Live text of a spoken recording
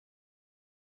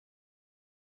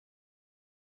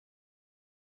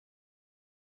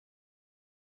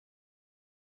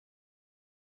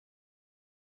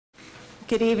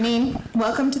Good evening.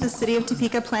 Welcome to the City of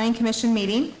Topeka Planning Commission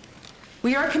meeting.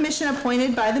 We are a commission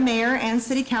appointed by the mayor and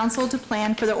city council to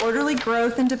plan for the orderly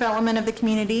growth and development of the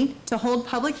community, to hold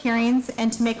public hearings,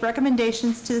 and to make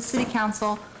recommendations to the city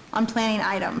council on planning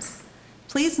items.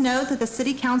 Please note that the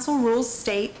city council rules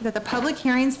state that the public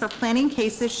hearings for planning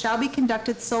cases shall be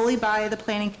conducted solely by the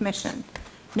planning commission.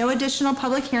 No additional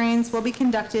public hearings will be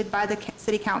conducted by the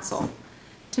city council.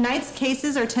 Tonight's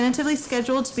cases are tentatively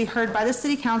scheduled to be heard by the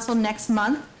city council next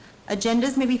month.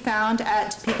 Agendas may be found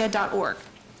at topeka.org.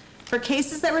 For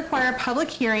cases that require public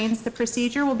hearings, the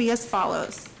procedure will be as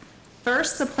follows.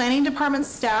 First, the planning department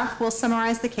staff will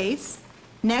summarize the case.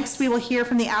 Next, we will hear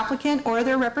from the applicant or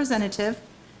their representative.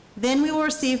 Then we will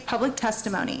receive public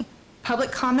testimony.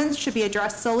 Public comments should be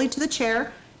addressed solely to the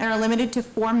chair and are limited to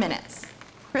 4 minutes.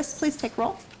 Chris, please take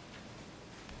roll.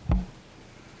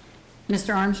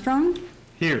 Mr. Armstrong?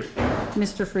 Here.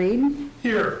 Mr. Freed?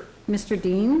 Here. Mr.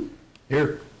 Dean?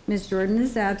 Here. Ms. Jordan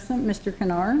is absent. Mr.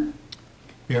 Kennar?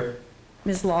 Here.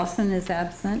 Ms. Lawson is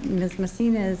absent. Ms.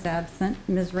 Messina is absent.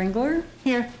 Ms. Ringler?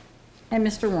 Here. And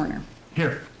Mr. Warner.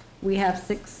 Here. We have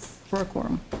 6 for a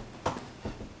quorum.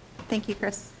 Thank you,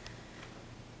 Chris.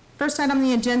 First item on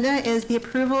the agenda is the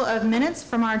approval of minutes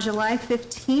from our July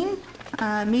 15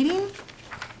 meeting.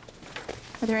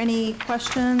 Are there any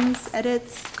questions,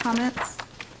 edits, comments?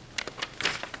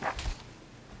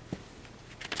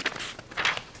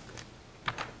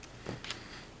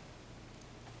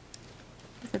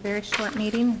 It's a very short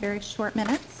meeting, very short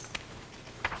minutes.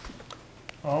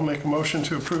 I'll make a motion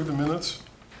to approve the minutes.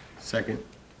 Second.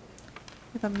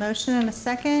 We have a motion and a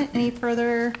second. Any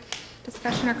further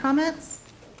discussion or comments?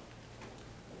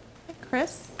 Okay,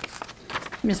 Chris?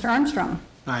 Mr. Armstrong?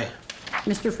 Aye.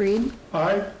 Mr. Freed?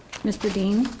 Aye. Mr.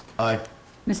 Dean? Aye.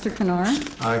 Mr. Kennar?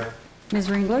 Aye. Ms.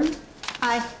 Ringler?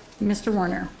 Aye. Mr.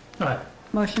 Warner? Aye.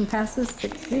 Motion passes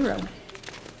 6-0.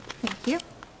 Thank you.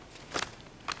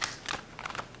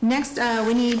 Next,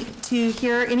 we need to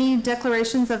hear any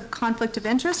declarations of conflict of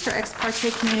interest or ex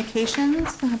parte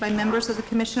communications by members of the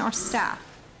commission or staff.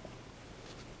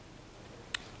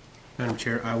 Madam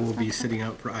Chair, I will be sitting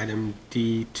out for item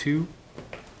D2.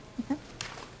 Okay.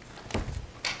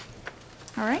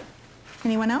 All right.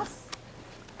 Anyone else?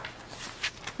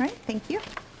 All right, thank you.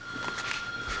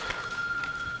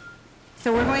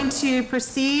 So we're going to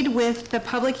proceed with the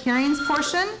public hearings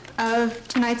portion of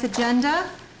tonight's agenda.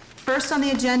 First on the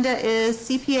agenda is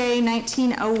CPA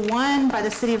 1901 by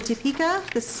the City of Topeka,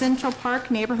 the Central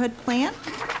Park Neighborhood Plan.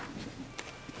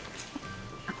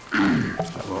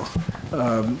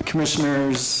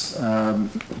 Commissioners,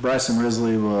 Bryson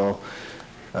Risley will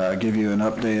give you an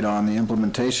update on the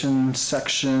implementation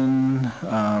section.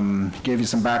 Gave you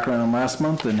some background on last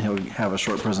month, and he'll have a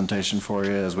short presentation for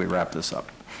you as we wrap this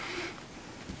up.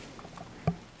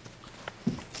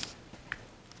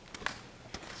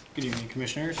 Good evening,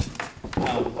 Commissioners.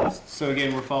 So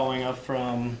again, we're following up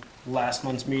from last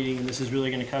month's meeting, and this is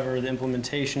really going to cover the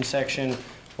implementation section,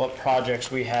 what projects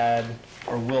we had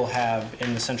or will have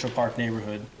in the Central Park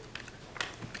neighborhood.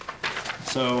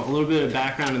 So a little bit of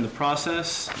background in the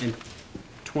process. In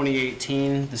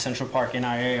 2018, the Central Park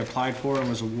NIA applied for and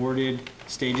was awarded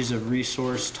Stages of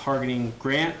Resource Targeting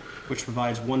Grant, which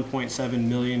provides $1.7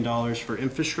 million for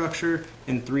infrastructure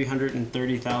and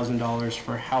 $330,000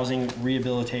 for housing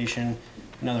rehabilitation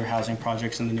and other housing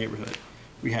projects in the neighborhood.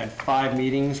 We had 5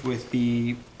 meetings with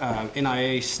the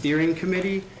NIA Steering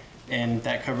Committee, and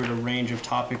that covered a range of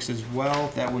topics as well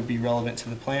that would be relevant to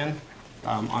the plan.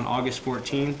 On August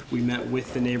 14th, we met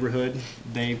with the neighborhood.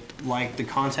 They liked the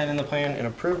content in the plan and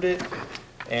approved it,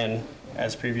 and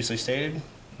as previously stated,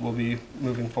 we'll be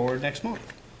moving forward next month.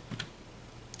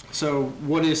 So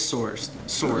what is SORT?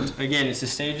 Again, it's the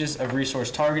Stages of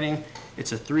Resource Targeting.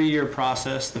 It's a 3-year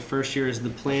process. The first year is the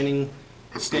planning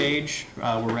stage.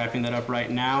 We're wrapping that up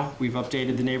right now. We've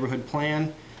updated the neighborhood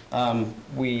plan.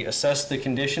 We assessed the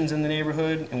conditions in the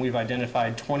neighborhood, and we've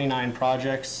identified 29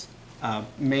 projects,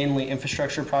 mainly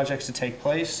infrastructure projects to take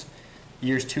place.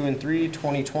 Years 2 and 3,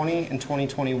 2020 and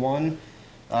 2021,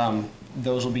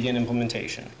 those will begin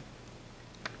implementation.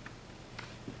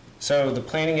 So the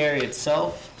planning area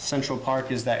itself, Central Park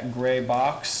is that gray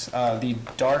box. The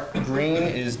dark green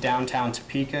is downtown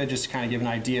Topeka, just to kind of give an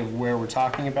idea of where we're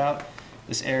talking about.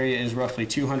 This area is roughly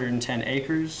 210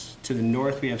 acres. To the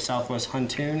north, we have Southwest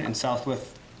Huntoon and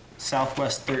Southwest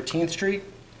 13th Street.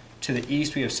 To the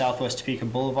east, we have Southwest Topeka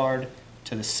Boulevard.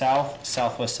 To the south,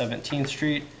 Southwest 17th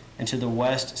Street. And to the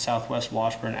west, Southwest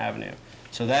Washburn Avenue.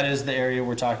 So that is the area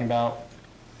we're talking about.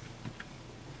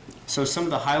 So some of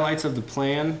the highlights of the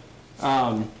plan.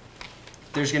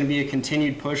 There's going to be a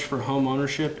continued push for home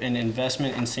ownership and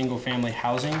investment in single-family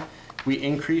housing. We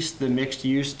increased the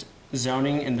mixed-use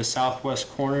zoning in the southwest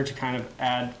corner to kind of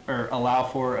add or allow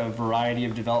for a variety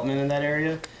of development in that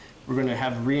area. We're going to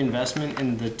have reinvestment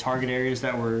in the target areas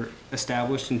that were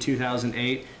established in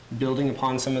 2008, building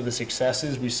upon some of the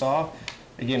successes we saw.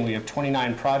 Again, we have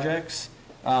 29 projects.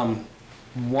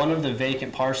 One of the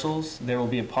vacant parcels, there will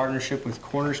be a partnership with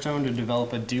Cornerstone to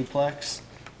develop a duplex,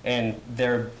 and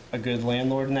they're a good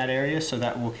landlord in that area, so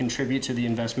that will contribute to the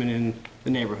investment in the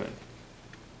neighborhood.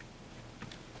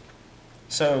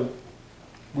 So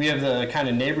we have the kind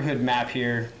of neighborhood map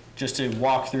here just to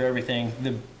walk through everything.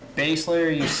 The base layer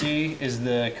you see is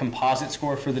the composite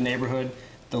score for the neighborhood.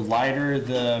 The lighter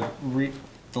the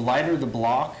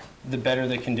block, the better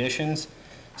the conditions.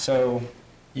 So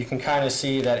you can kind of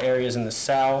see that areas in the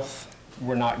south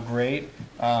were not great.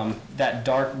 That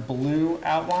dark blue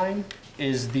outline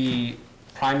is the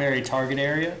primary target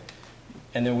area.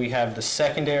 And then we have the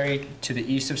secondary to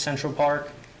the east of Central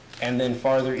Park. And then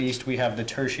farther east, we have the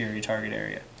tertiary target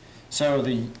area. So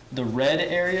the red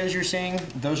areas you're seeing,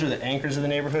 those are the anchors of the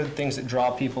neighborhood, things that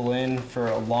draw people in for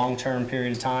a long-term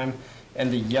period of time.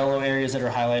 And the yellow areas that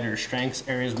are highlighted are strengths,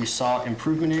 areas we saw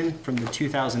improvement in from the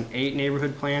 2008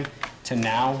 neighborhood plan to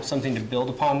now, something to build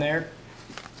upon there.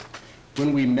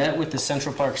 When we met with the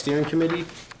Central Park Steering Committee,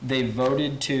 they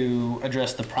voted to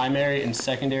address the primary and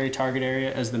secondary target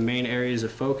area as the main areas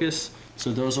of focus.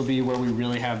 So those will be where we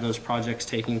really have those projects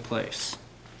taking place.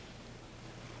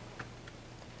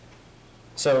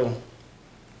 So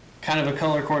kind of a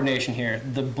color coordination here.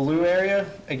 The blue area,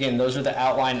 again, those are the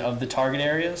outline of the target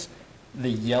areas. The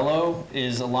yellow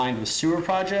is aligned with sewer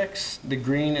projects. The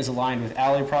green is aligned with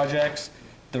alley projects.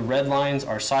 The red lines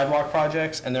are sidewalk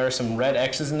projects, and there are some red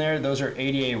X's in there. Those are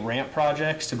ADA ramp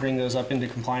projects to bring those up into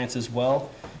compliance as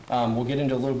well. We'll get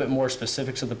into a little bit more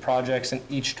specifics of the projects in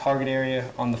each target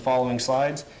area on the following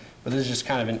slides, but this is just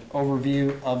kind of an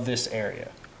overview of this area.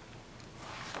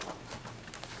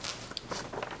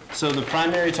 So the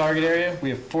primary target area,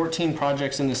 we have 14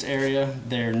 projects in this area.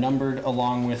 They're numbered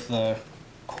along with the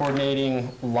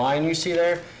coordinating line you see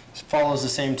there. It follows the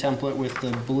same template with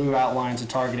the blue outlines of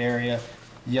target area,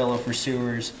 yellow for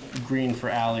sewers, green for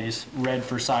alleys, red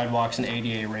for sidewalks and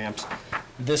ADA ramps.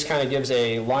 This kind of gives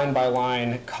a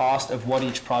line-by-line cost of what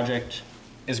each project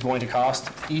is going to cost.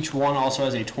 Each one also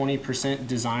has a 20%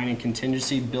 design and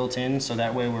contingency built in, so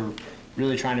that way we're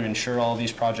really trying to ensure all of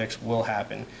these projects will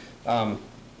happen.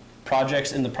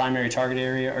 Projects in the primary target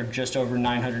area are just over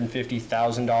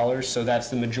 $950,000, so that's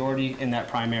the majority in that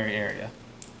primary area.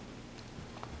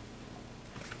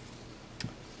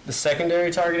 The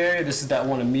secondary target area, this is that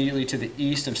one immediately to the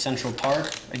east of Central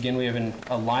Park. Again, we have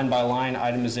a line-by-line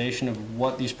itemization of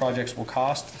what these projects will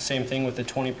cost. Same thing with the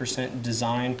 20%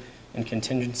 design and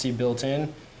contingency built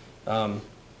in.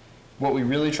 What we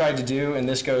really tried to do, and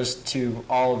this goes to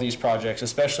all of these projects,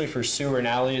 especially for sewer and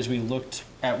alley, is we looked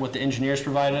at what the engineers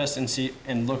provided us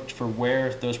and looked for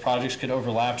where those projects could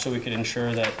overlap so we could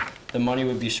ensure that the money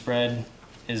would be spread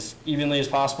as evenly as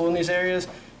possible in these areas,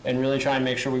 and really try and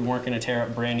make sure we weren't going to tear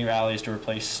up brand new alleys to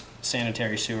replace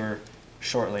sanitary sewer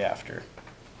shortly after.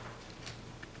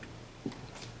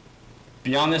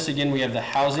 Beyond this, again, we have the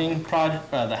housing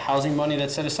money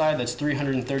that's set aside. That's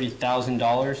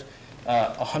 $330,000.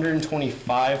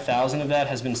 $125,000 of that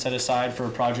has been set aside for a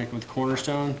project with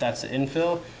Cornerstone. That's the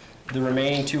infill. The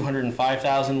remaining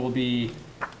 $205,000 will be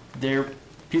there.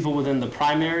 People within the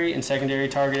primary and secondary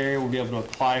target area will be able to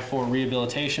apply for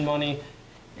rehabilitation money.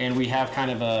 And we have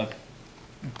kind of a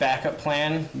backup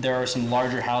plan. There are some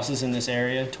larger houses in this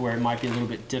area to where it might be a little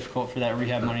bit difficult for that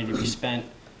rehab money to be spent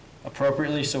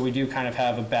appropriately. So we do kind of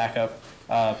have a backup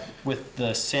with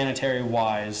the sanitary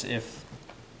wise if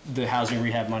the housing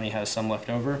rehab money has some left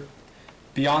over.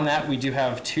 Beyond that, we do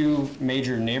have two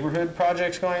major neighborhood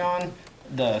projects going on.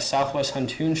 The Southwest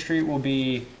Huntoon Street will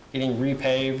be getting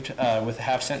repaved with a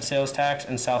 50-cent sales tax,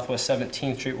 and Southwest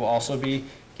 17th Street will also be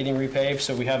getting repaved,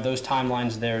 so we have those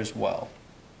timelines there as well.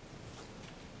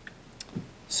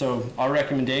 So our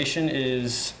recommendation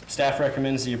is staff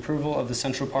recommends the approval of the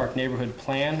Central Park Neighborhood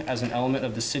Plan as an element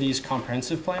of the city's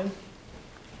comprehensive plan.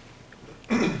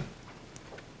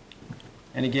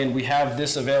 And again, we have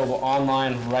this available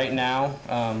online right now.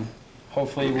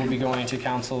 Hopefully we'll be going to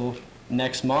council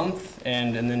next month,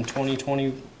 and then in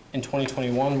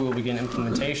 2021 we will begin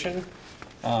implementation.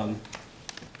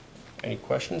 Any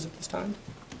questions at this time?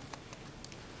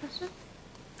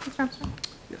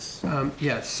 Yes.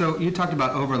 Yeah, so you talked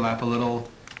about overlap a little,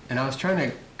 and I was trying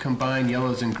to combine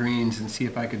yellows and greens and see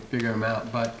if I could figure them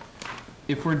out. But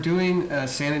if we're doing a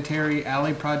sanitary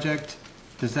alley project,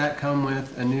 does that come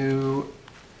with a new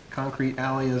concrete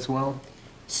alley as well?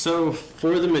 So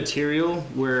for the material,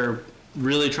 we're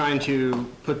really trying to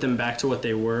put them back to what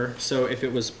they were. So if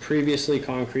it was previously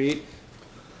concrete,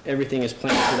 everything is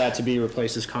planned for that to be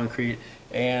replaced as concrete.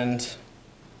 And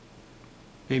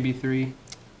Maybe 3,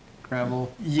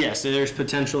 gravel. yes, there's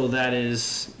potential that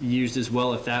is used as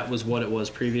well if that was what it was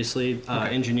previously.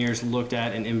 Engineers looked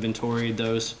at and inventoried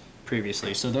those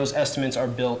previously. So those estimates are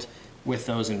built with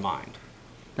those in mind.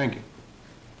 Thank you.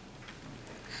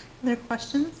 Other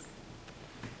questions?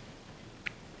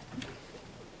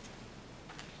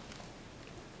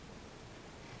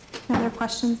 No other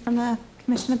questions from the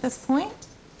commission at this point?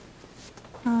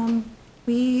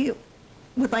 We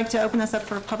would like to open this up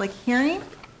for a public hearing.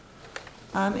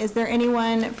 Is there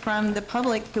anyone from the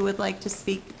public who would like to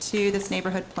speak to this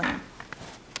neighborhood plan?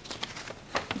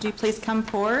 Would you please come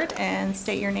forward and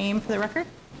state your name for the record?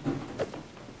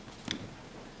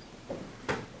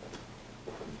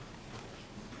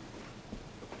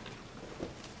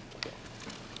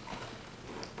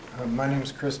 My name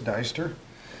is Chris Deister.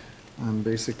 I'm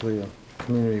basically a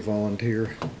community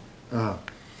volunteer.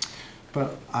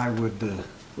 But I would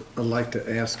like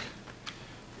to ask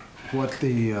what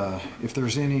if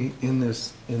there's any in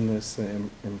this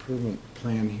improvement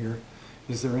plan here,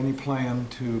 is there any plan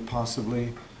to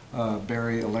possibly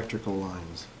bury electrical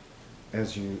lines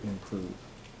as you improve?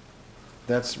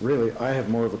 That's really, I have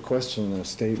more of a question than a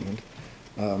statement.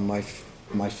 My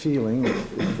feeling,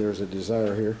 if there's a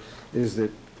desire here, is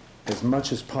that as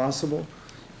much as possible,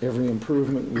 every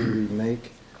improvement we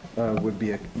make would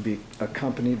be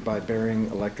accompanied by burying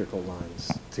electrical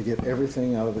lines to get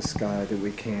everything out of the sky that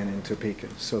we can in Topeka,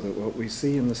 so that what we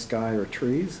see in the sky are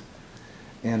trees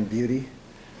and beauty,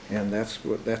 and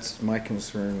that's my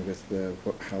concern with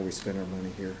how we spend our money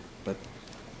here. But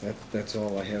that's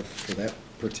all I have for that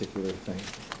particular thing.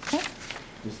 Okay.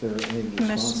 Is there any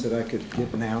response that I could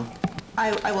get now?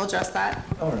 I will address that.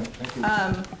 All right, thank you.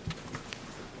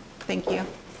 Thank you.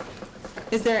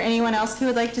 Is there anyone else who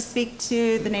would like to speak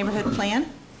to the neighborhood plan?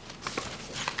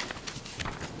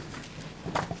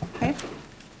 Okay.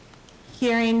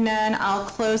 Hearing none, I'll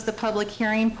close the public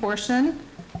hearing portion.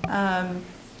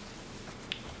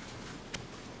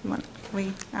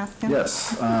 We ask him?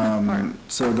 Yes.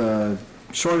 So the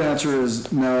short answer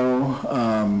is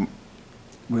no.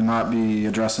 Would not be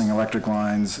addressing electric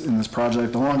lines in this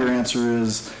project. The longer answer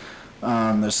is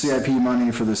there's CIP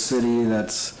money for the city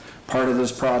that's part of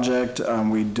this project.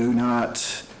 We do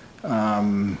not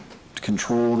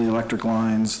control the electric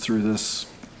lines through this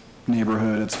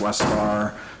neighborhood. It's West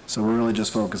Star. So we're really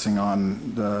just focusing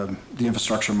on the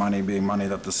infrastructure money being money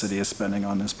that the city is spending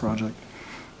on this project.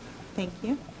 Thank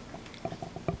you.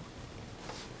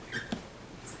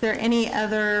 Is there any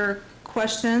other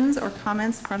questions or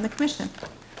comments from the commission?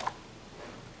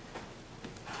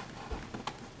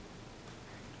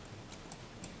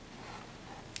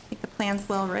 I think the plan's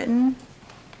well written.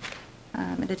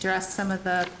 It addressed some of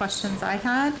the questions I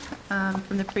had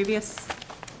from the previous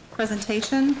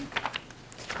presentation.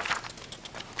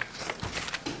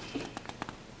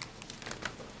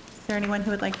 Is there anyone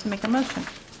who would like to make a motion?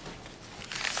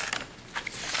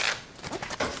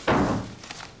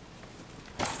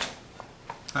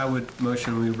 I would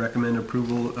motion we recommend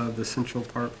approval of the Central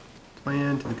Park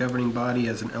Plan to the governing body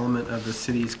as an element of the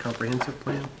city's comprehensive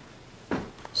plan.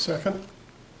 Second?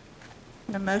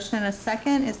 A motion and a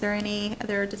second. Is there any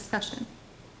other discussion?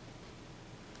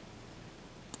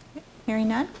 Okay, hearing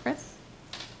none. Chris?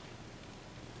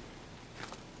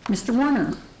 Mr.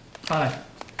 Warner? Aye.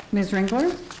 Ms.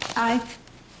 Ringler? Aye.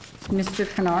 Mr.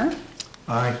 Kennard?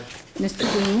 Aye. Mr.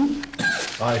 Dean?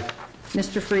 Aye.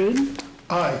 Mr. Freed?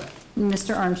 Aye. And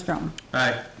Mr. Armstrong?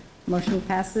 Aye. Motion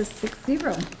passes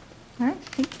 6-0. All right,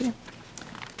 thank you.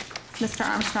 Mr.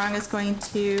 Armstrong is going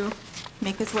to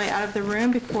make his way out of the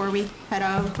room before we head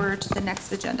over to the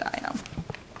next agenda item.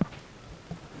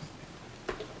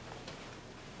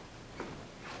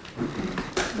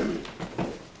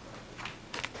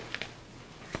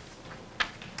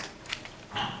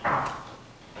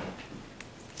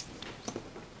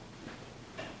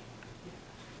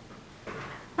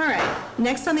 All right,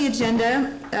 next on the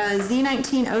agenda,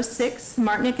 Z1906,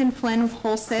 Martinick and Flynn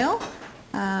Wholesale.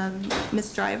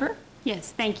 Ms. Driver?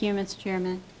 Yes, thank you, Mr.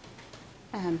 Chairman.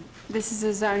 This is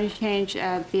a zoning change.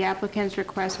 The applicants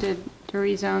requested to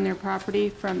rezone their property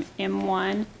from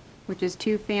M1, which is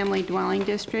two-family dwelling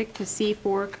district, to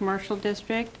C4 commercial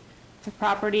district. The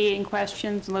property in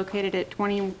question is located at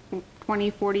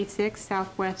 2046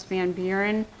 Southwest Van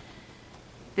Buren.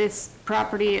 This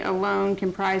property alone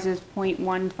comprises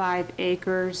 0.15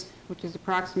 acres, which is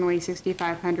approximately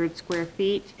 6,500 square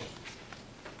feet.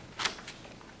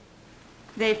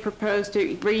 They've proposed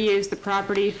to reuse the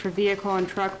property for vehicle and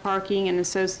truck parking in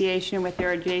association with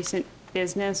their adjacent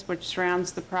business, which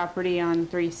surrounds the property on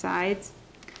 3 sides.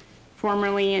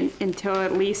 Formerly, until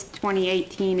at least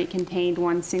 2018, it contained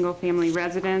 1 single-family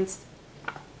residence.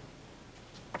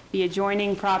 The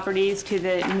adjoining properties to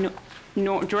the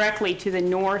directly to the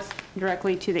north,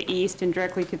 directly to the east, and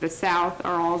directly to the south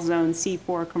are all Zone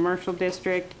C4 Commercial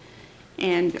District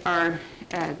and are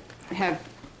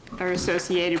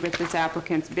associated with this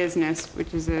applicant's business,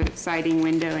 which is a siding,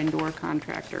 window, and door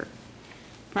contractor.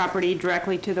 Property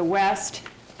directly to the west,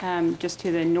 just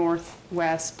to the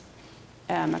northwest,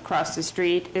 across the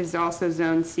street, is also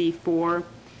Zone C4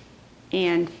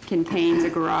 and contains a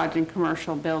garage and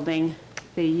commercial building,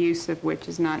 the use of which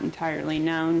is not entirely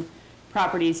known.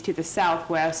 Properties to the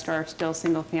southwest are still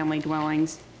single-family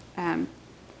dwellings and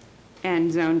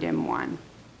zoned M1.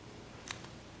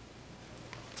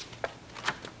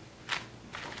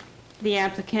 The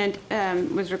applicant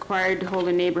was required to hold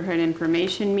a neighborhood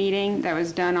information meeting. That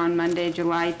was done on Monday,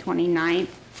 July 29th.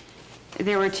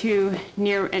 There were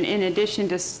and in addition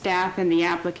to staff and the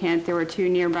applicant, there were 2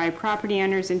 nearby property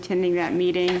owners attending that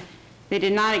meeting. They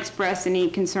did not express any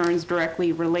concerns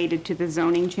directly related to the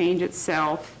zoning change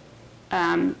itself.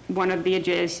 One of the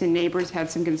adjacent neighbors had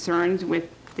some concerns with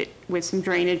some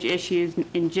drainage issues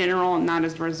in general, not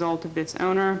as a result of this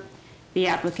owner. The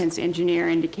applicant's engineer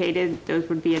indicated those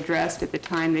would be addressed at the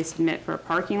time they submit for a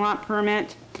parking lot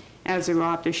permit, as they will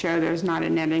have to show there's not a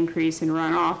net increase in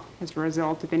runoff as a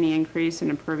result of any increase in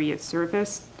impervious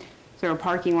surface. So a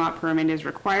parking lot permit is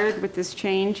required with this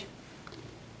change.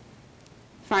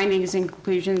 Findings and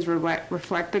conclusions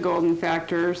reflect the golden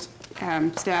factors.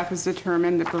 Staff has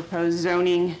determined the proposed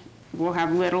zoning will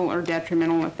have little or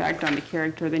detrimental effect on the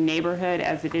character of the neighborhood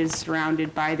as it is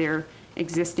surrounded by their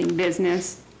existing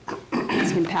business.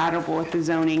 It's compatible with the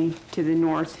zoning to the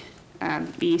north,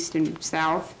 east, and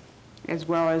south, as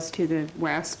well as to the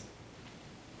west.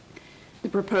 The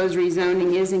proposed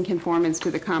rezoning is in conformance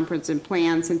to the comprehensive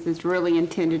plan since it's really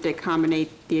intended to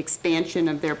accommodate the expansion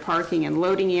of their parking and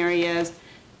loading areas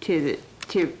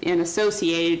and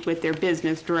associated with their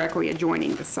business directly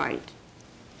adjoining the site.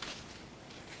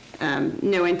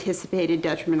 No anticipated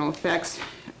detrimental effects.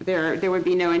 There would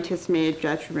be no anticipated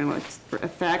detrimental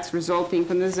effects resulting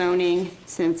from the zoning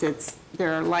since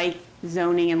there are like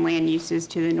zoning and land uses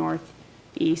to the north,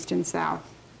 east, and south,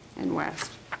 and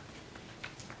west.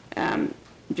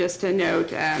 Just a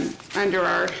note, under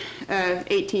our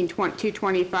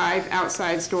 225,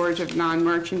 outside storage of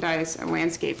non-merchandise, a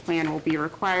landscape plan will be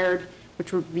required,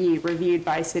 which will be reviewed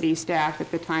by city staff at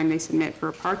the time they submit for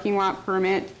a parking lot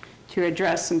permit to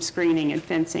address some screening and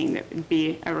fencing that would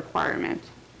be a requirement.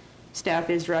 Staff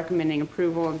is recommending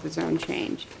approval of the zone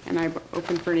change, and I'm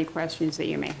open for any questions that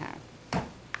you may have.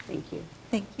 Thank you.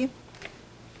 Thank you.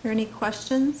 Are there any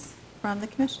questions from the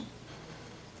commission?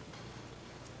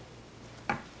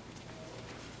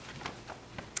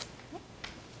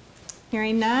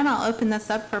 Hearing none, I'll open this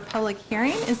up for public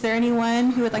hearing. Is there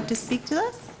anyone who would like to speak to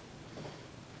this?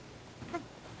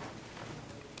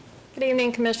 Good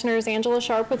evening, Commissioners. Angela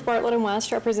Sharp with Bartlett and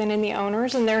West, representing the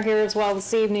owners, and they're here as well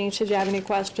this evening should you have any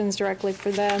questions directly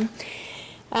for them.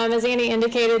 As Andy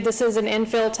indicated, this is an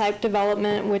infill type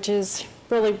development, which is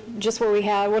really just what we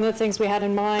had. One of the things we had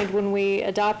in mind when we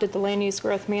adopted the land use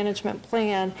growth management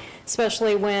plan,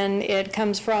 especially when it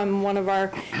comes from one of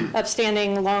our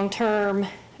upstanding long-term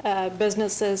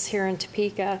businesses here in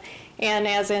Topeka. And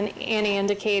as Annie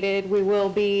indicated, we will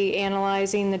be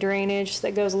analyzing the drainage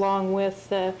that goes along with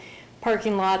the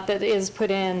parking lot that is put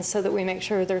in so that we make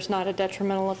sure there's not a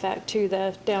detrimental effect to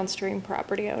the downstream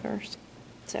property owners.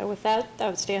 So with that, I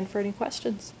would stand for any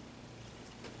questions.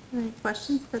 Any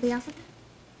questions for the applicant?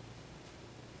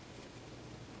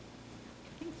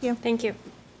 Thank you. Thank you.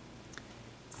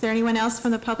 Is there anyone else from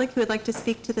the public who would like to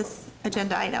speak to this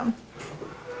agenda item?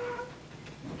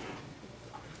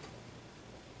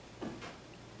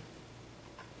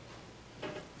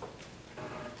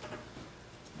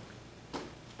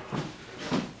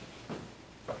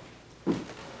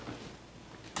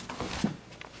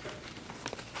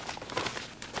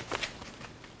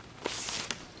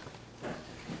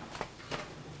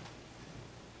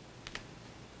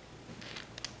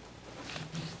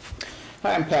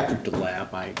 Hi, I'm Patrick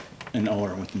DeLapp. I'm an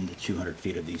owner within the 200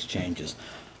 feet of these changes.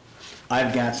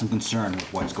 I've got some concern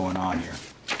with what's going on here.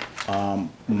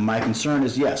 My concern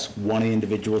is, yes, one of the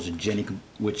individuals, Jenny,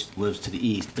 which lives to the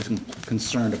east, is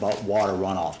concerned about water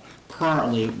runoff.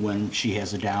 Currently, when she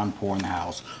has a downpour in the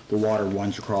house, the water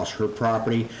runs across her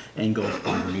property and goes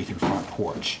underneath her front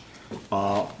porch.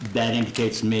 That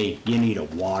indicates to me you need a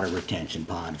water retention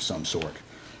pond of some sort.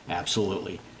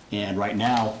 Absolutely. And right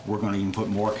now, we're going to even put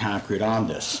more concrete on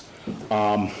this.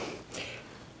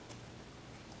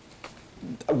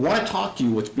 I want to talk to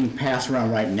you, what's being passed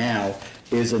around right now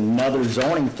is another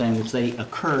zoning thing which they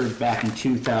occurred back in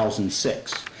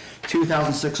 2006.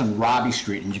 2006 on Robbie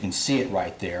Street, and you can see it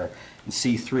right there in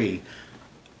C3.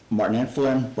 Martin and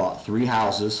Flynn bought 3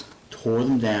 houses, tore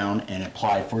them down, and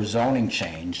applied for a zoning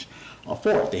change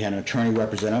for it. They had an attorney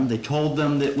represent them. They told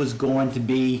them that it was going to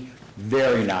be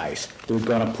very nice. They were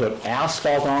going to put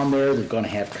asphalt on there. They're going to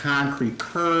have concrete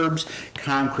curbs,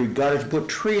 concrete gutters, put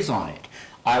trees on it.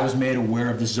 I was made aware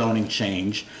of the zoning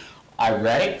change. I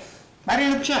read it. I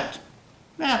didn't object.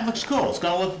 Yeah, it looks cool. It's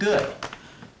going to look good.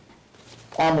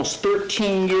 Almost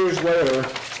 13 years later,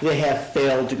 they have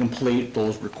failed to complete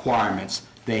those requirements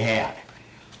they had.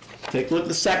 Take a look at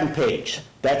the second page.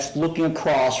 That's looking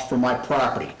across from my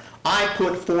property. I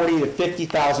put $40,000 to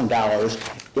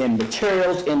 $50,000 in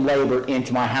materials and labor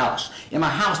into my house. And my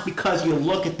house, because you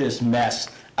look at this mess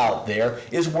out there,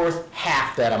 is worth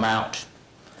half that amount.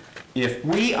 If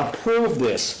we approve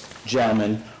this,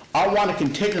 gentlemen, I want a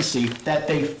contingency that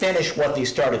they finish what they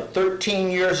started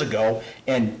 13 years ago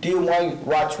and do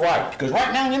what's right. Because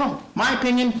right now, you know, my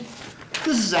opinion,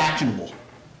 this is actionable.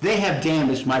 They have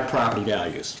damaged my property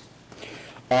values.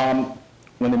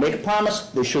 When they make a promise,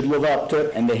 they should live up to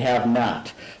it, and they have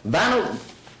not. Vinyl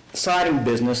siding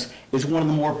business is one of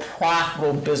the more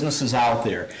profitable businesses out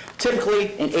there.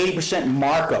 Typically, an 80%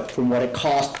 markup from what it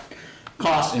costs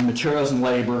in materials and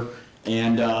labor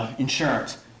and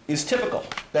insurance is typical.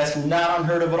 That's not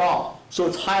unheard of at all. So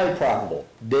it's highly profitable.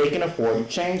 They can afford to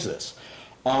change this.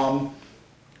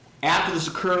 After this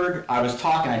occurred, I was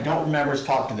talking, I don't remember, I was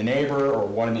talking to the neighbor or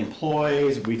one of the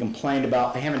employees. We complained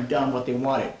about they haven't done what they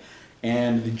wanted.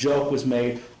 And the joke was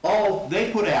made, oh,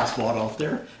 they put asphalt out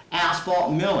there,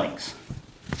 asphalt millings.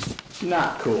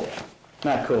 Not cool.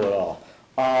 Not cool at all.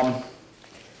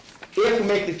 If we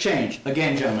make the change,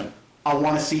 again, gentlemen, I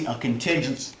want to see a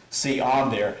contingency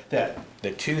on there that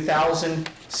the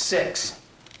 2006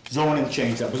 zoning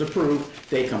change that was approved,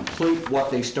 they complete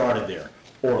what they started there,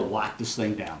 or lock this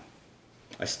thing down.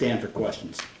 I stand for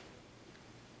questions. Are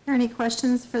there any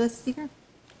questions for the speaker?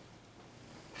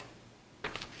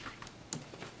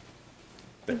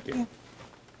 Thank you.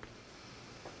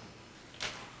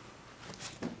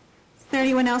 Is there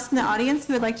anyone else in the audience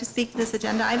who would like to speak to this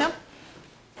agenda item?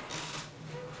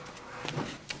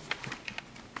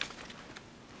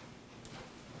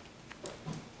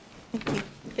 Thank you.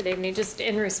 Good evening. Just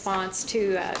in response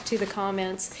to the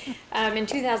comments, in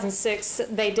 2006,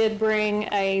 they did bring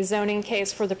a zoning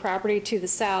case for the property to the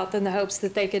south in the hopes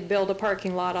that they could build a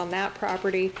parking lot on that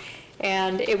property.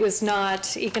 And it was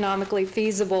not economically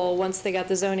feasible once they got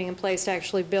the zoning in place to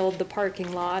actually build the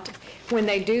parking lot. When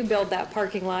they do build that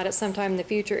parking lot at some time in the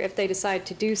future, if they decide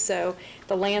to do so,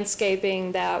 the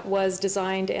landscaping that was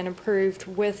designed and approved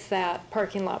with that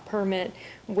parking lot permit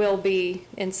will be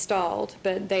installed,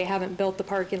 but they haven't built the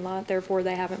parking lot, therefore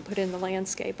they haven't put in the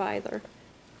landscape either.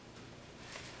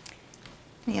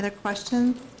 Any other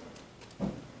questions?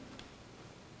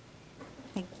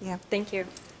 Thank you. Thank you.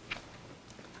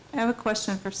 I have a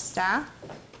question for staff.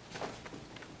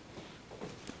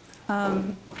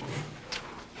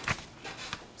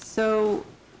 So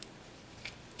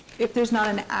if there's not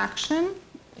an action,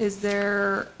 is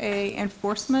there a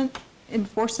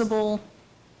enforceable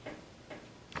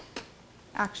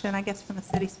action, I guess, from the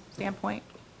city's standpoint?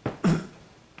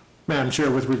 Madam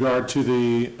Chair, with regard to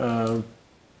the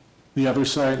other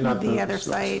site, not The other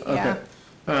site, yeah.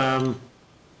 Okay.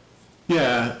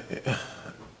 Yeah,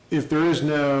 if there is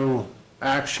no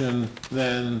action,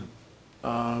 then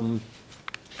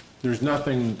there's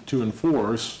nothing to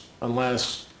enforce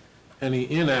unless any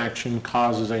inaction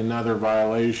causes another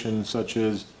violation, such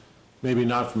as maybe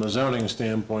not from a zoning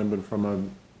standpoint, but from a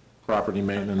property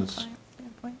maintenance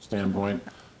standpoint.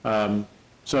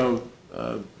 So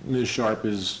Ms. Sharp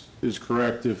is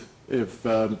correct. If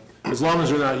as long as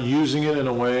they're not using it in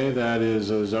a way that is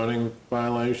a zoning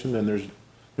violation, then there's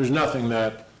nothing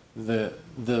that the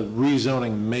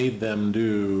rezoning made them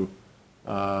do.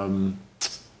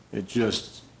 It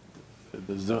just,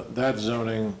 that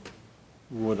zoning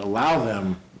would allow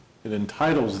them, it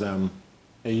entitles them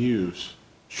a use,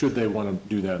 should they want to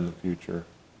do that in the future.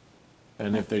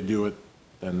 And if they do it,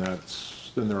 then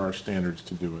there are standards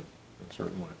to do it in a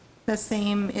certain way. The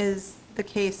same is the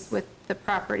case with the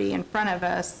property in front of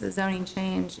us. The zoning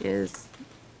change is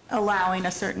allowing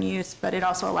a certain use, but it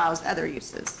also allows other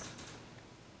uses.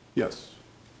 Yes.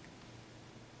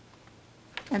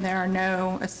 And there are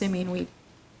no, assuming we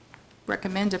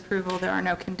recommend approval, there are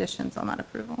no conditions on that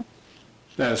approval.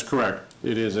 That is correct.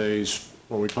 It is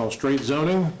what we call straight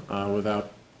zoning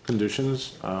without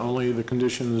conditions. Only the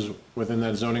conditions within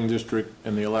that zoning district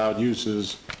and the allowed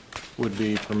uses would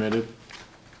be permitted.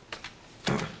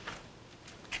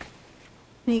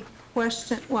 Any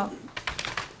question, well,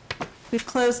 we've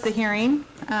closed the hearing.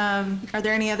 Are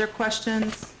there any other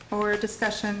questions or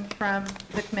discussion from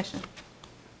the commission?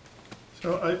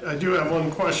 So I do have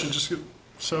one question,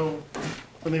 so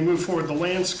when they move forward, the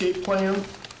landscape plan,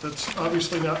 that's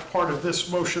obviously not part of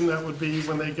this motion, that would be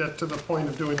when they get to the point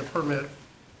of doing a permit.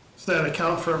 Does that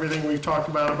account for everything we've talked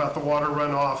about the water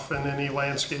runoff and any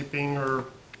landscaping or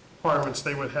requirements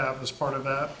they would have as part of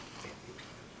that?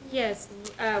 Yes,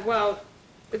 well,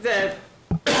 the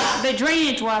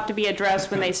drainage will have to be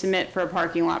addressed when they submit for a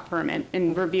parking lot permit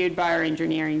and reviewed by our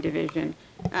engineering division.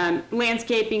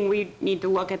 Landscaping, we need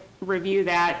to review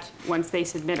that once they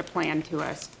submit a plan to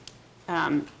us.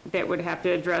 That would have to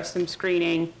address some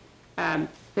screening,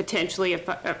 potentially a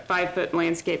 5-foot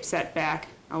landscape setback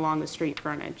along the street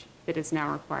frontage that is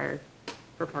now required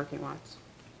for parking lots.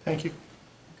 Thank you.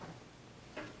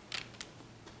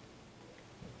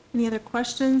 Any other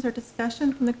questions or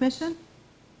discussion from the commission?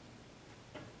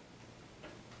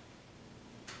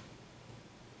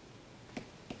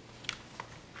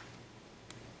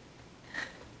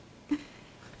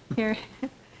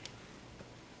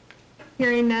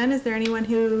 Hearing none, is there anyone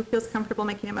who feels comfortable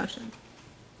making a motion?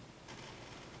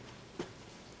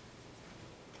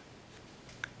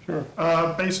 Sure.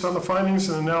 Based on the findings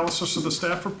and analysis of the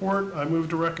staff report, I move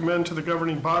to recommend to the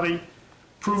governing body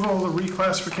approval of the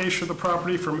reclassification of the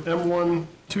property from M1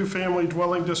 two-family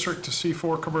dwelling district to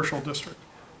C4 commercial district.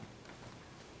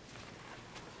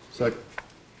 Second.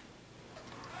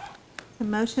 A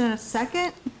motion and a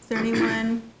second. Is there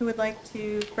anyone who would like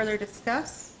to further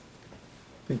discuss?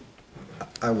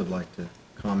 I would like to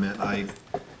comment.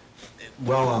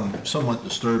 Well, I'm somewhat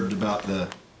disturbed about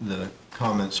the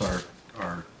comments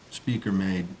our speaker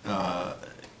made.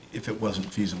 If it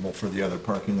wasn't feasible for the other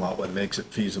parking lot, what makes it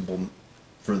feasible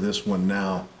for this one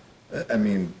now? I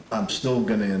mean, I'm still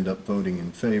going to end up voting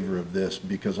in favor of this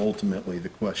because ultimately the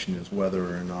question is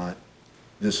whether or not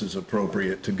this is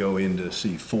appropriate to go into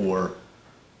C4,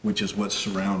 which is what's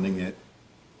surrounding it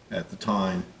at the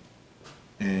time.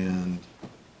 And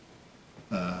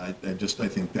I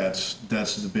think that's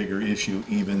the bigger issue,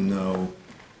 even though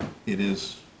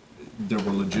there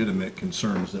were legitimate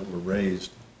concerns that were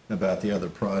raised about the other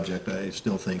project. I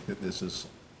still think that this is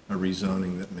a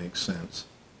rezoning that makes sense.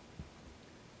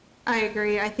 I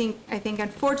agree. I think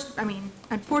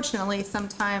unfortunately,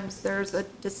 sometimes there's a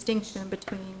distinction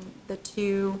between the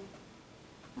two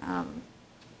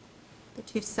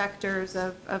sectors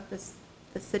of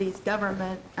the city's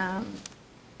government.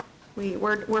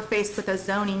 We're faced with a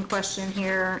zoning question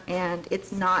here, and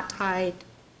it's not tied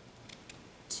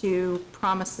to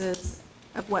promises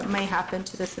of what may happen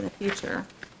to this in the future.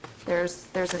 There's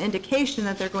an indication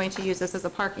that they're going to use this as a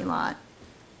parking lot.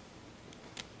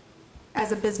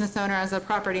 As a business owner, as a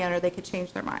property owner, they could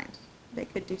change their mind. They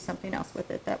could do something else with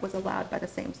it that was allowed by the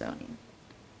same zoning.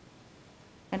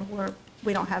 And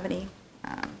we don't have any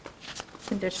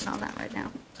condition on that right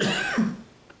now.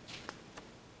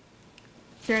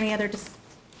 Is there any other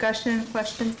discussion,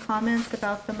 questions, comments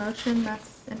about the motion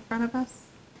that's in front of us?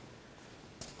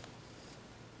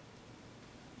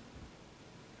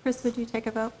 Chris, would you take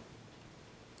a vote?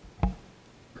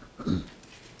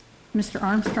 Mr.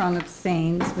 Armstrong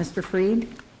abstains. Mr. Freed?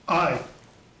 Aye.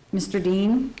 Mr.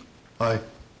 Dean? Aye.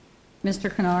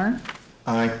 Mr. Kennard?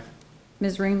 Aye.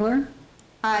 Ms. Ringler?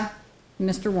 Aye.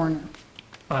 Mr. Warner?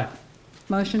 Aye.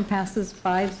 Motion passes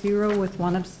 5-0 with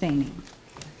one abstaining.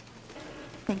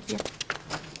 Thank you.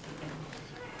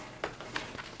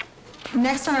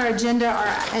 Next on our agenda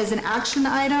is an action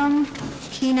item,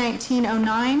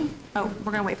 P1909. Oh,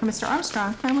 we're going to wait for Mr.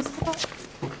 Armstrong. I almost forgot.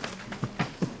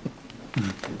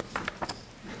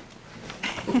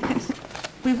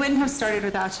 We wouldn't have started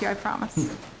without you, I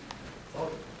promise.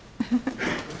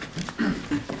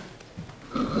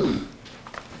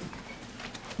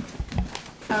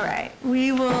 All right,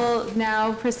 we will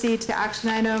now proceed to action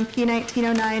item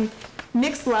P1909,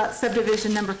 mixed lot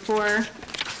subdivision number 4.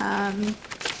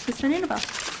 Mr. Nunaville.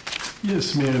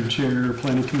 Yes, Madam Chair,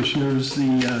 Planning Commissioners,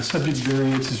 the subject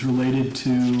variance is related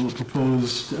to a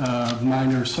proposed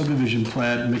minor subdivision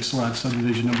plat, mixed lot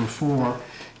subdivision number 4,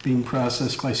 being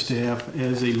processed by staff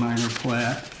as a minor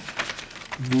plat.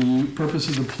 The purpose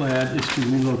of the plat is to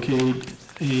relocate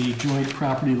a joint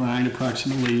property line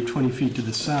approximately 20 feet to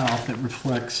the south that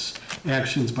reflects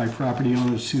actions by property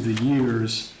owners through the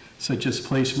years, such as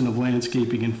placement of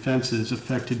landscaping and fences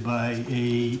affected by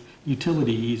a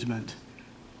utility easement.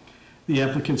 The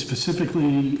applicants are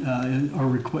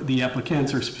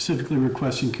specifically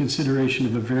requesting consideration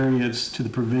of a variance to the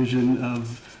provision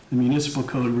of the municipal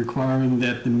code requiring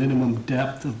that the minimum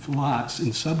depth of lots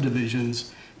in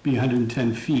subdivisions be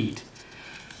 110 feet.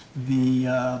 The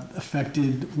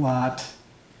affected lot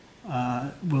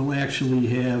will actually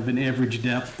have an average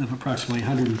depth of approximately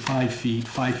 105 feet,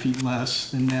 5 feet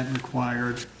less than that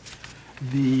required.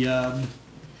 The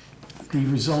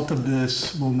result of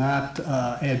this will not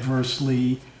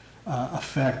adversely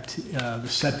affect the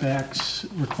setbacks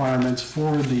requirements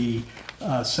for the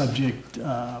subject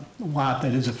lot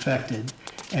that is affected,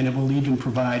 and it will even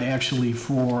provide actually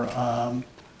for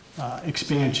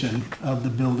expansion of the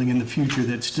building in the future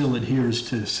that still adheres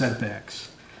to setbacks.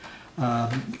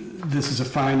 This is a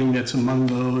finding that's among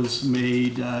those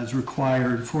made as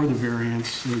required for the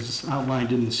variance, as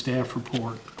outlined in the staff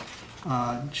report.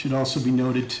 It should also be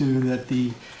noted, too, that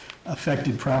the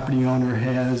affected property owner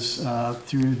has,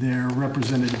 through their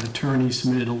representative attorney,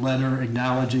 submitted a letter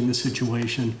acknowledging the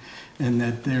situation and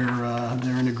that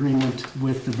they're in agreement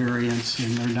with the variance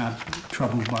and they're not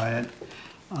troubled by it.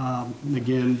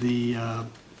 Again, the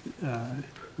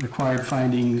required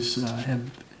findings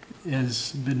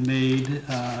has been made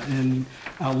and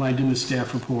outlined in the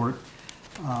staff report,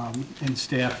 and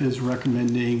staff is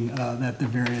recommending that the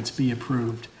variance be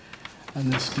approved.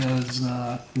 And this does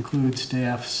include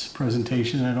staff's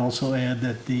presentation. I'd also add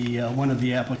that one of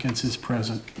the applicants is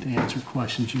present to answer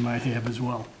questions you might have as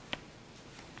well.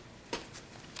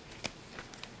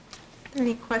 Are there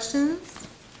any questions,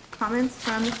 comments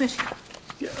from the commission?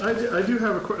 Yeah, I do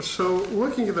have a question. So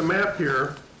looking at the map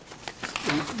here,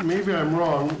 and maybe I'm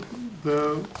wrong,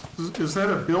 is that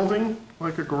a building,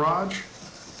 like a garage?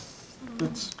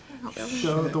 It's,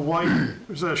 the white,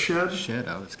 is that a shed? Shed,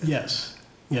 I was. Yes,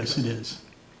 yes, it is.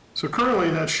 So currently,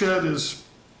 that shed is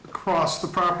across the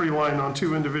property line on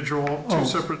two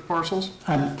separate parcels?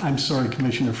 I'm sorry,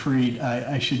 Commissioner Freed,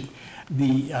 I should,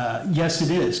 yes, it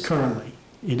is currently.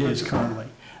 It is currently.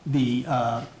 The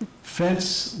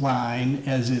fence line,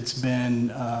 as it's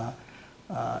been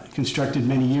constructed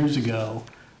many years ago,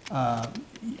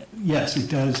 yes, it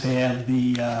does have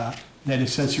that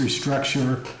accessory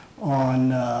structure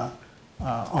on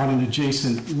an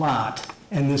adjacent lot,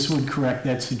 and this would correct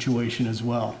that situation as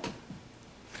well.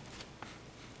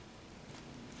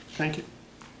 Thank you.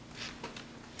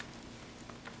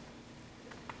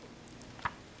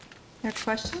 There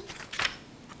questions?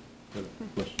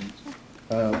 Questions?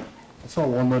 I saw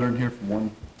one letter in here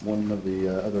from one of the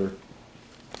other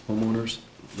homeowners.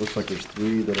 Looks like there's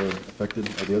 3 that are affected.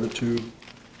 Are the other 2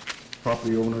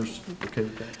 property owners okay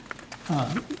with that?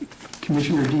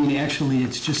 Commissioner Dean, actually,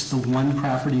 it's just the one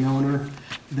property owner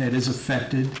that is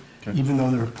affected, okay, even though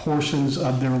there are portions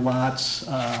of their lots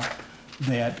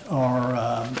that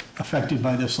are affected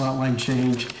by this lot line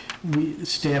change.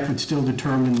 Staff would still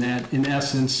determine that, in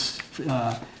essence,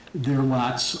 their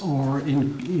lots are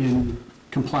in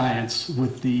compliance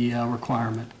with the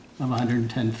requirement of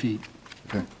 110 feet.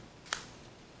 Okay.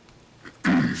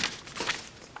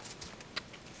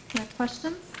 Any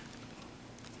questions?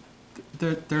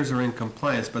 Theirs are in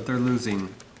compliance, but they're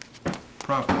losing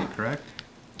property, correct?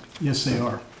 Yes, they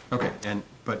are. Okay,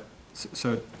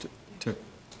 so to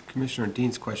Commissioner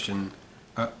Dean's question,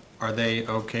 are they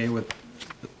okay with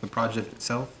the project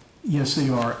itself? Yes, they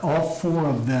are. All 4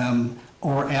 of them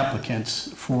are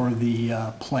applicants for the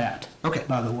plat. Okay.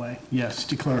 By the way, yes,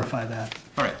 to clarify that.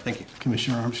 All right, thank you.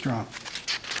 Commissioner Armstrong.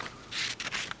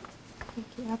 Thank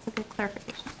you, that's a good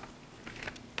clarification.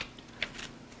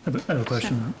 I have a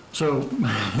question. So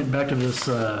back to this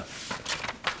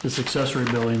this accessory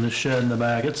building, this shed in the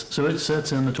back, so it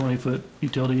sits in the 20-foot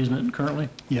utility easement currently?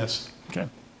 Yes. Okay.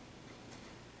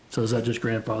 So is that just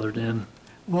grandfathered in?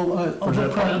 Well,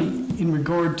 although probably in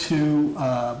regard to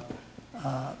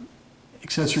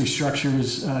accessory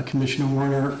structures, Commissioner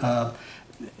Warner,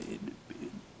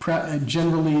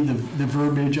 generally the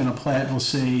verbiage on a plat will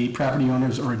say property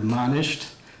owners are admonished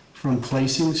from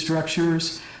placing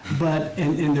structures, but,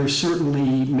 and they're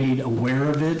certainly made aware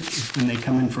of it when they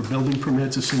come in for building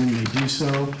permits, assuming they do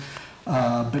so.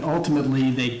 But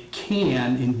ultimately, they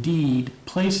can indeed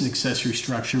place an accessory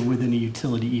structure within a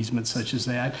utility easement such as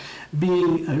that,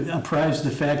 being apprised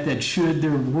of the fact that should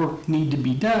their work need to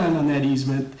be done on that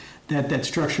easement, that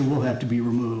structure will have to be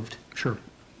removed. Sure.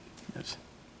 Yes.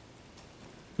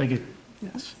 Thank you.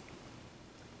 Yes.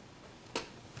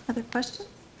 Other questions?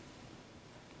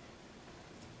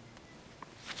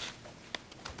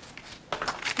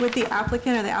 Would the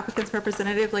applicant or the applicant's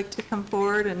representative like to come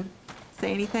forward and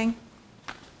say anything?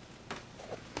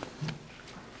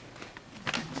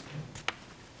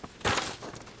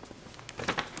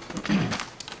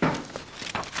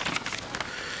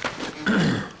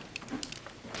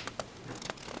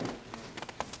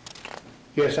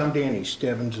 Yes, I'm Danny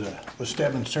Stebbins, with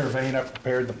Stebbins Surveying. I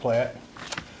prepared the plat.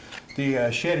 The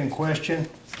shed in question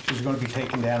is going to be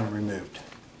taken down and removed.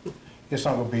 it's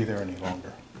not gonna be there any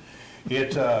longer.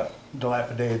 It's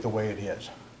dilapidated the way it is.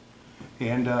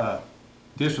 And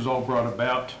this was all brought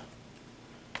about,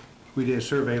 we did a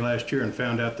survey last year and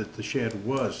found out that the shed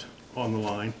was on the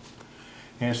line.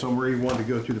 And so Marie wanted to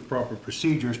go through the proper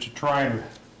procedures to try and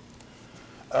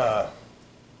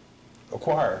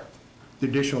acquire the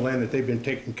additional land that they've been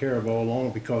taking care of all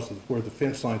along because of where the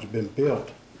fence lines have been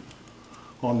built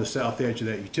on the south edge of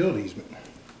that utility easement.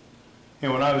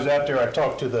 And when I was out there, I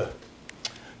talked to the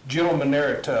gentleman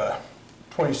there at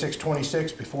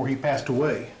 2626 before he passed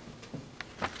away.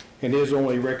 And his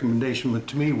only recommendation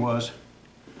to me was,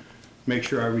 make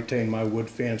sure I retain my wood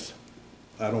fence.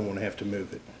 I don't want to have to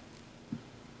move it.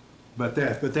 But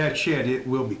that shed, it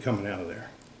will be coming out of there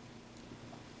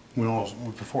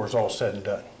before it's all said and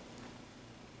done. Are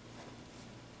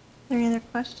there any other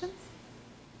questions?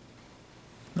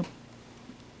 Nope.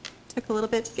 Took a little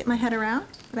bit to get my head around,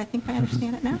 but I think I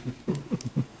understand it now.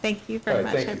 Thank you very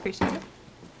much. I appreciate it.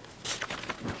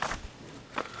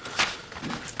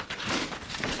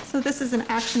 So this is an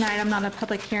action item, not a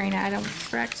public hearing item,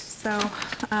 correct? So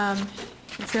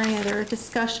is there any other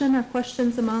discussion or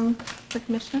questions among the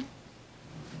commission?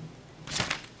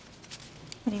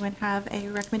 Anyone have a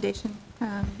recommendation,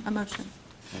 a motion?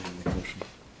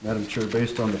 Madam Chair,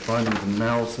 based on the findings and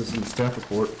analysis in the staff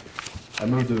report, I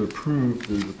move to approve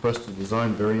the requested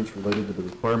design variance related to the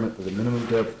requirement that the minimum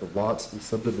depth of lots and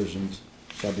subdivisions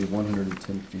shall be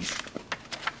 110 feet.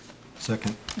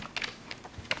 Second.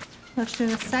 Motion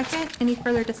and a second. Any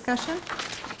further discussion?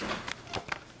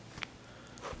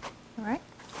 All right.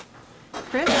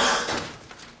 Chris?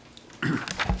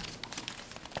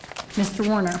 Mr.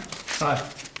 Warner? Aye.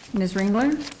 Ms.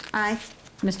 Ringler? Aye.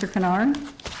 Mr. Kennard?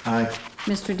 Aye.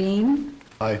 Mr. Dean?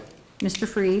 Aye. Mr.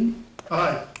 Freed?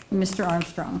 Aye. And Mr.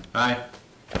 Armstrong? Aye.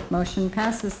 Motion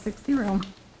passes 6-0.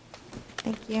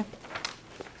 Thank you.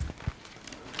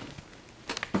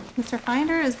 Mr.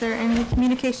 Finder, is there any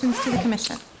communications to the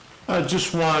commission?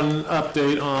 Just one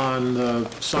update on the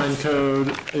sign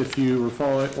code. If you were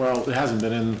following, well, it hasn't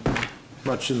been in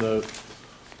much in the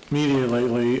media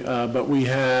lately, but we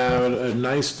had a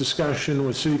nice discussion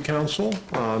with City Council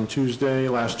on Tuesday,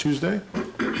 last Tuesday.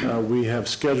 We have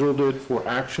scheduled it for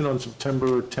action on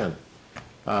September 10th.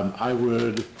 I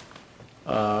would,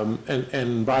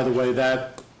 and by the way,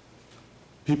 that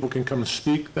people can come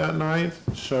speak that night.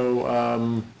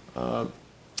 So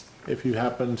if you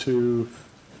happen to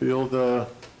feel the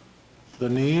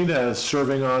need as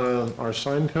serving on our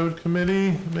sign code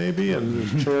committee, maybe, and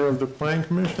the chair of the planning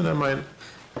commission, that might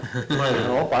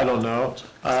help. I don't know,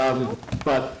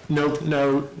 but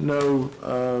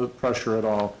no pressure at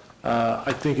all.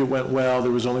 I think it went well.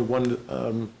 There was only one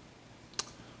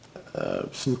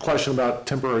some question about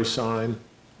temporary sign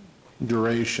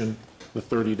duration, the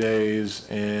 30 days,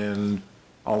 and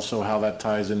also how that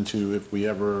ties into if we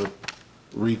ever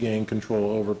regain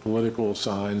control over political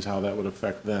signs, how that would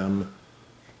affect them.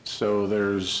 So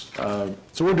there's, so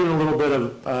we're doing a little bit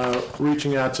of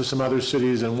reaching out to some other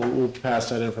cities, and we'll pass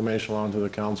that information along to the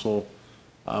council.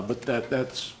 But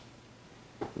that's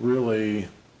really,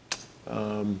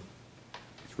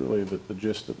 it's really the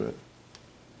gist of it.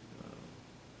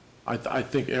 I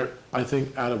think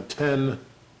out of 10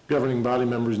 governing body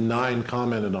members, 9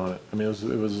 commented on it. I mean,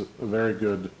 it was a very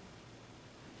good,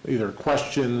 either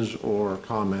questions or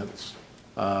comments.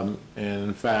 And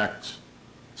in fact,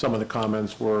 some of the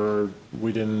comments were,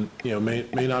 we didn't,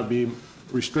 may not be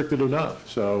restricted enough.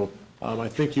 So I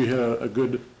think you hit a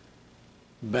good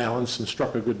balance and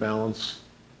struck a good balance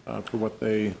for what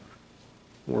they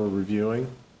were reviewing.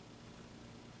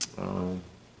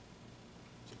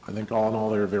 I think all in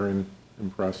all, they're very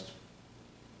impressed.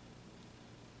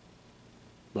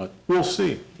 But we'll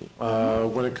see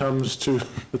when it comes to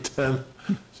the 10th.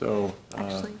 So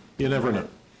you never know.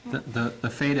 The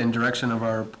fate and direction of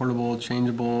our portable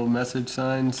changeable message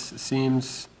signs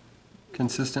seems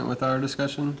consistent with our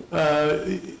discussion?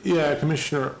 Yeah,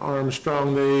 Commissioner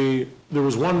Armstrong, there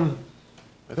was one,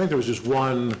 I think there was just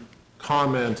one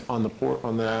comment on the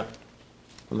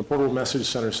portable message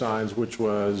center signs, which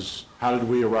was, how did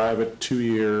we arrive at 2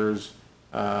 years?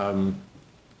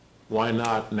 Why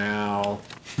not now?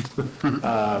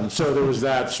 So there was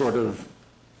that sort of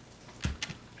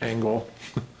angle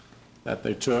that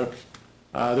they took.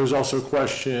 There's also a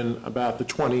question about the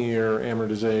 20-year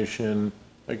amortization.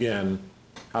 Again,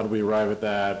 how do we arrive at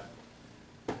that?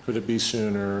 Could it be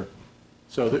sooner?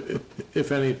 So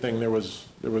if anything, there was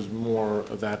more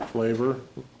of that flavor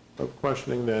of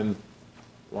questioning than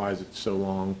why is it so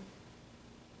long?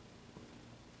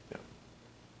 Yeah.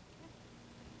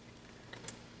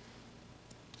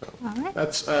 So All right.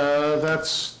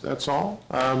 that's all.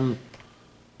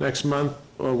 Next month,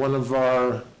 one of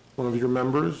your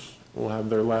members will have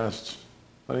their last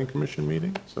planning commission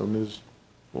meeting, so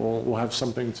we'll have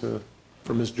something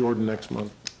for Ms. Jordan next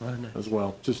month as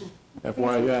well. Just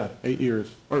FYI, yeah, 8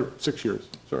 years, or 6 years,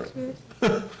 sorry.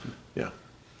 Yeah.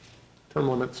 Term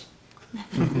limits.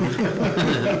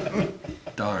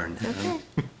 Darn. Okay, that's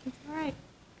all right.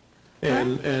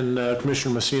 And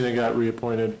Commissioner Messina got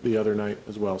reappointed the other night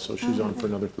as well, so she's on for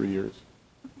another 3 years.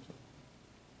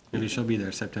 Maybe she'll be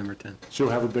there September 10th. She'll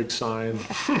have a big sign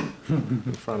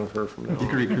in front of her from now on. You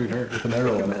can recruit her. With an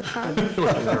arrow on it.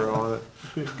 With an arrow on it.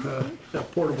 Yeah,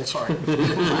 portable sign.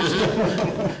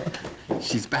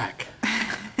 She's back.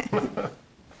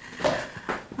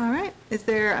 All right, is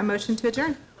there a motion to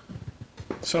adjourn?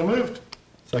 So moved.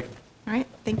 Second. All right,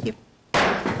 thank you.